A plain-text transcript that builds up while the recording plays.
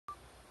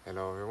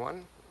Hello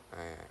everyone,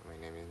 my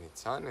name is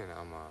Nitzan and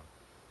I'm a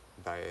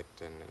diet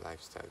and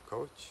lifestyle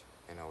coach,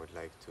 and I would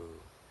like to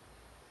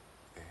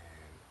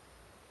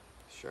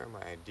share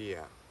my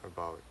idea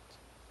about,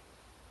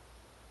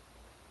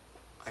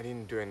 I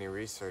didn't do any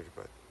research,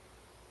 but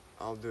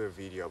I'll do a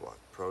video about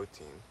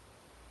protein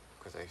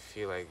because I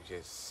feel like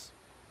just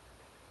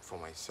for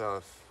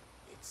myself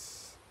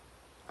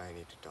I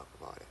need to talk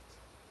about it.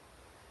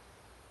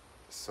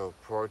 So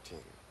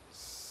protein,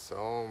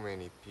 so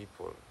many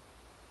people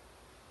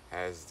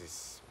has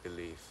this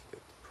belief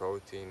that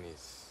protein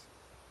is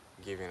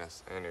giving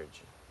us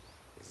energy,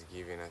 is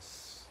giving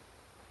us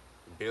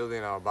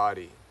building our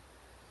body,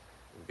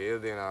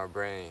 building our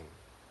brain.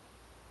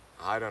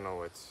 I don't know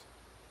what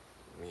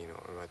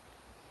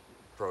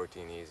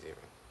protein is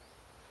even.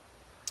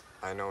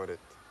 I know that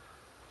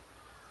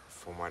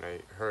from what I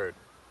heard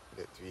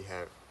that we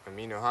have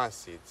amino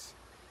acids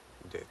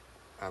that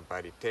our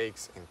body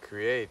takes and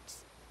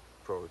creates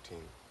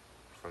protein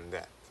from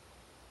that.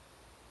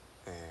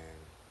 And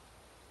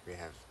we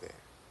have the,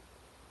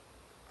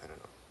 I don't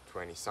know,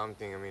 20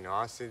 something amino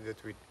acid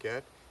that we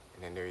get,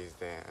 and then there is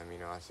the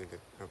amino acid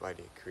that our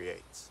body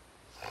creates.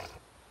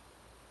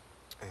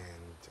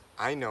 And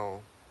I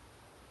know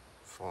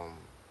from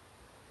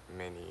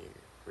many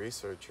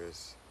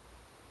researchers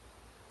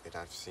that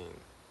I've seen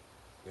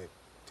that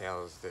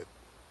tells that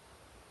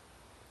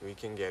we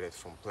can get it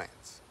from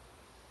plants.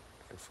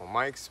 And from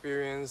my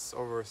experience,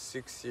 over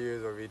 6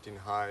 years of eating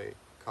high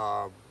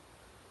carb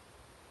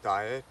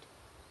diet,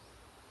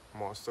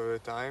 most of the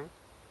time,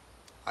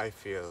 I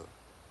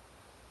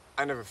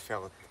never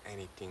felt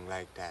anything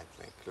like that,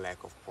 like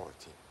lack of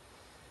protein.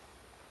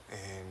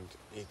 And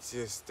it's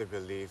just the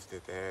belief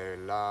that a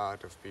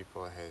lot of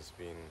people has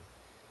been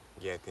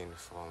getting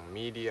from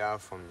media,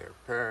 from their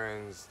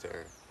parents,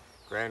 their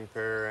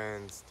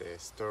grandparents, their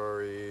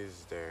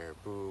stories, their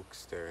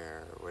books,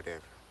 their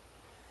whatever.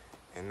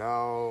 And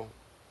now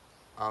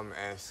I'm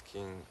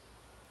asking,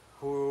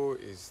 who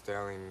is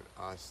telling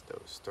us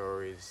those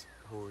stories?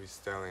 Who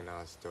is telling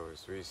us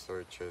those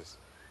researchers?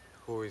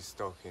 Who is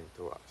talking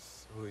to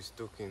us? Who is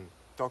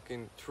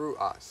talking through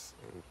us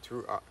and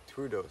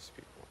through those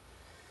people?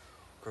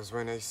 Because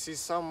when I see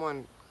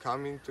someone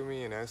coming to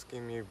me and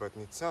asking me, but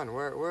Nitzan,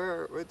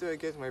 where do I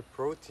get my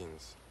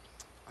proteins?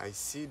 I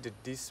see the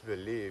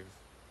disbelief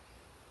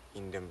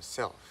in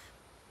themselves,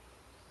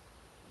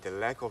 the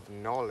lack of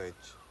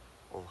knowledge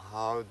of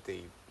how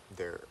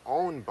their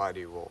own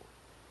body works,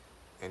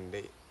 and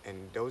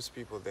those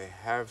people, they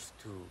have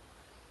to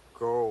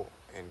go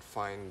and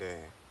find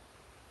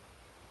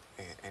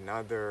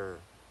another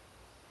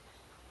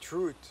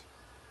truth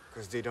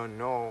because they don't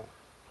know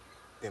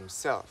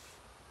themselves.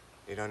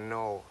 They don't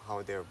know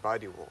how their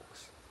body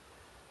works.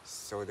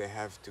 So they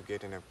have to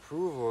get an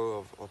approval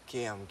of,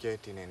 okay, I'm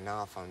getting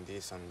enough on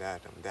this, on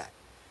that, on that.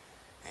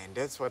 And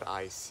that's what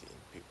I see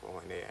in people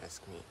when they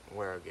ask me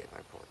where I get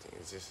my protein.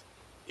 It's just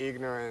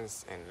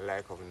ignorance and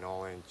lack of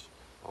knowledge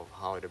of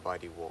how the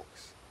body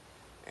works.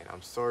 And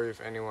I'm sorry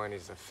if anyone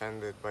is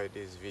offended by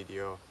this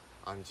video.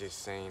 I'm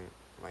just saying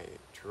my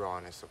true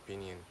honest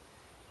opinion.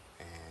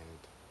 And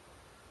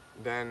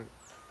then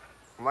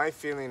my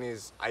feeling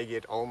is I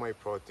get all my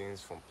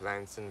proteins from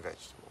plants and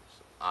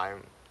vegetables.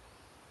 I'm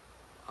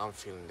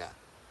feeling that.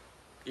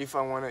 If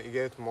I want to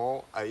get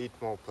more, I eat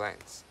more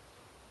plants.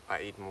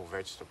 I eat more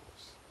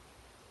vegetables.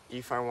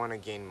 If I want to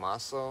gain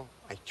muscle,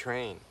 I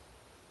train.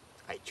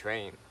 I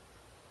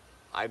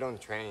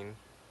don't train.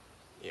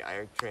 Yeah,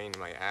 I train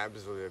my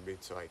abs a little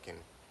bit so I can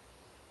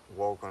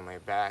work on my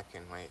back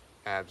and my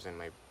abs and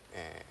my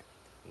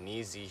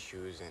knees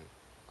issues and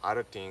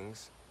other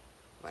things.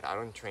 But I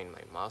don't train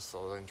my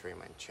muscles, I don't train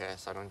my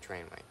chest, I don't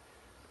train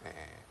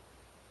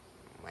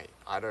my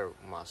other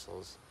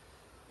muscles.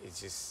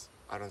 It's just,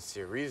 I don't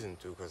see a reason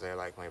to, because I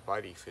like my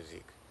body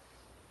physique.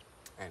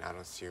 And I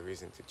don't see a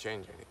reason to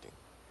change anything.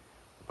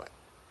 But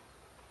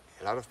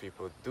a lot of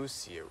people do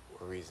see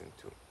a reason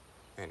to.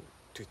 And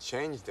to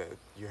change that,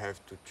 you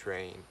have to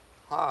train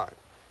hard.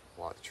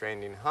 While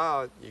training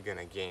hard, you're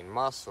gonna gain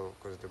muscle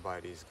because the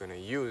body is gonna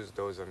use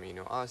those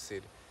amino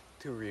acids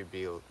to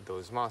rebuild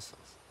those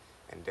muscles.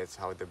 And that's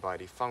how the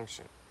body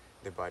functions.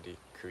 The body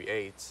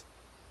creates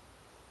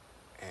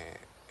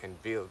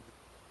and builds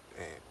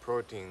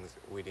proteins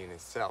within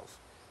itself.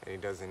 And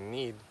it doesn't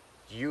need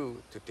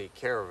you to take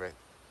care of it.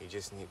 You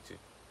just need to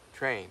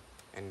train.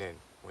 And then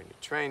when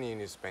you're training,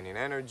 you're spending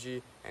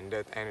energy, and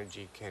that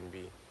energy can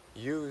be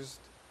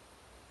used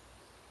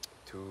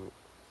to,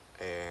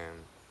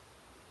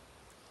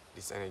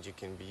 this energy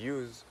can be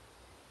used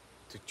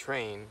to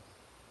train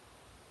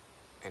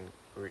and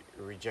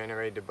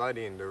regenerate the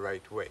body in the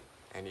right way.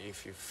 And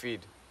if you feed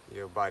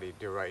your body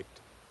the right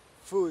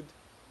food,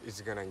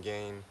 it's gonna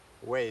gain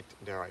weight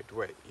the right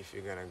way. If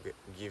you're gonna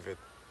give it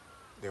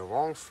the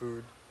wrong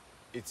food,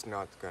 it's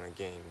not gonna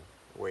gain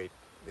weight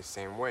the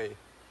same way,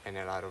 and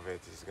a lot of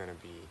it is gonna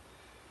be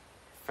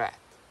fat.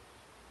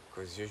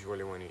 Because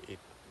usually when you eat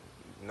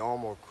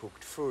normal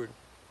cooked food,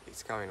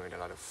 it's coming with a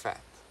lot of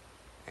fat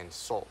and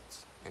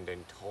salt, and then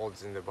it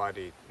holds in the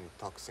body and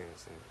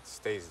toxins and it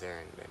stays there,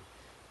 and then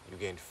you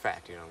gain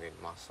fat, you don't gain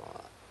muscle.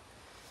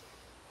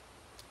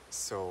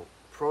 So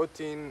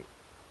protein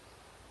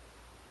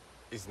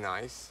is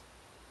nice,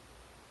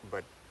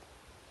 but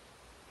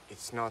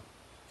it's not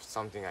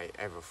something I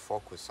ever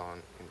focus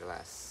on in the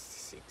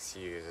last 6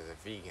 years as a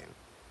vegan,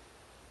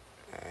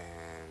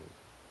 and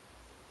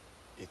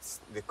it's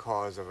the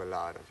cause of a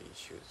lot of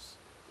issues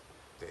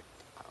that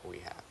we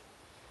have.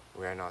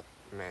 We are not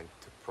meant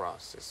to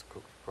process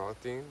cooked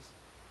proteins,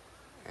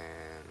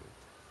 and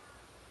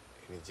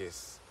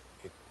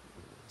it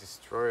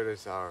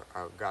destroys our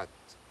gut,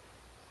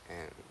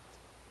 and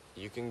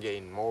you can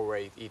gain more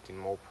weight eating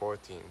more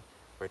protein,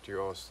 but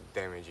you're also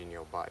damaging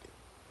your body.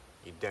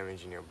 You're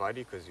damaging your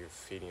body because you're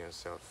feeding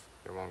yourself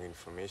the wrong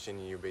information,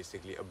 and you're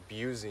basically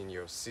abusing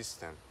your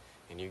system,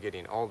 and you're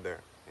getting older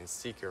and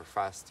sicker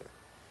faster.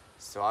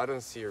 So I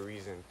don't see a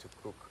reason to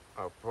cook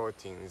our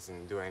proteins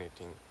and do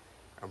anything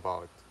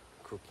about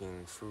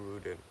cooking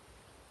food and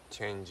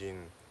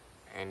changing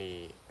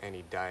any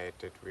diet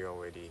that we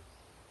already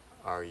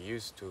are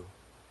used to,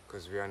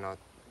 because we are not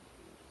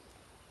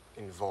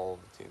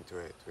involved into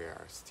it. We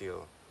are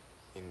still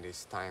in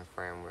this time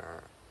frame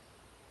where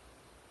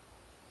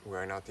we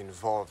are not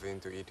involved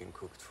into eating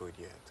cooked food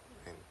yet,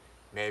 and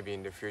maybe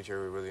in the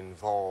future we will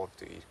evolve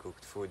to eat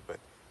cooked food, but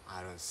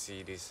I don't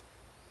see this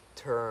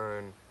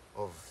turn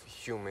of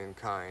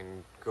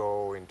humankind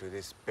go into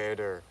this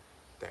better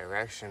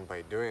direction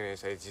by doing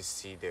this. I just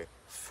see the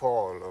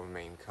fall of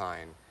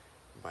mankind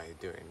by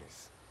doing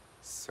this.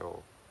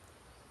 So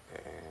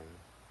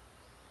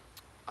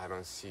I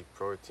don't see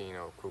protein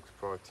or cooked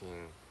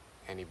protein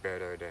any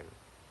better than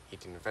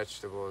eating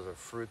vegetables or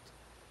fruit,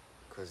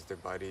 because the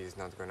body is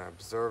not going to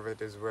absorb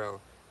it as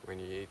well. When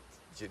you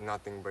eat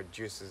nothing but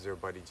juices, your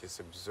body just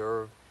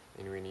absorbs,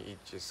 and when you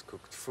eat just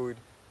cooked food,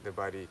 the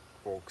body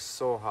works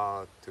so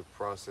hard to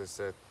process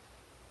it,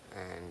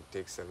 and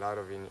takes a lot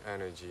of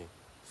energy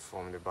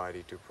from the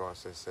body to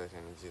process it,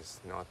 and it's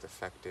just not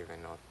effective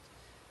and not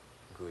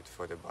good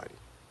for the body.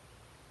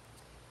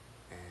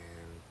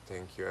 And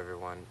thank you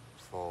everyone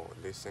for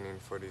listening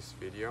for this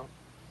video.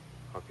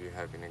 Hope you're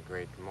having a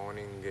great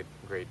morning,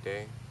 great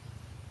day,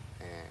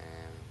 and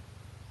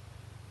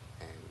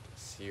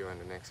see you on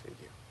the next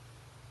video.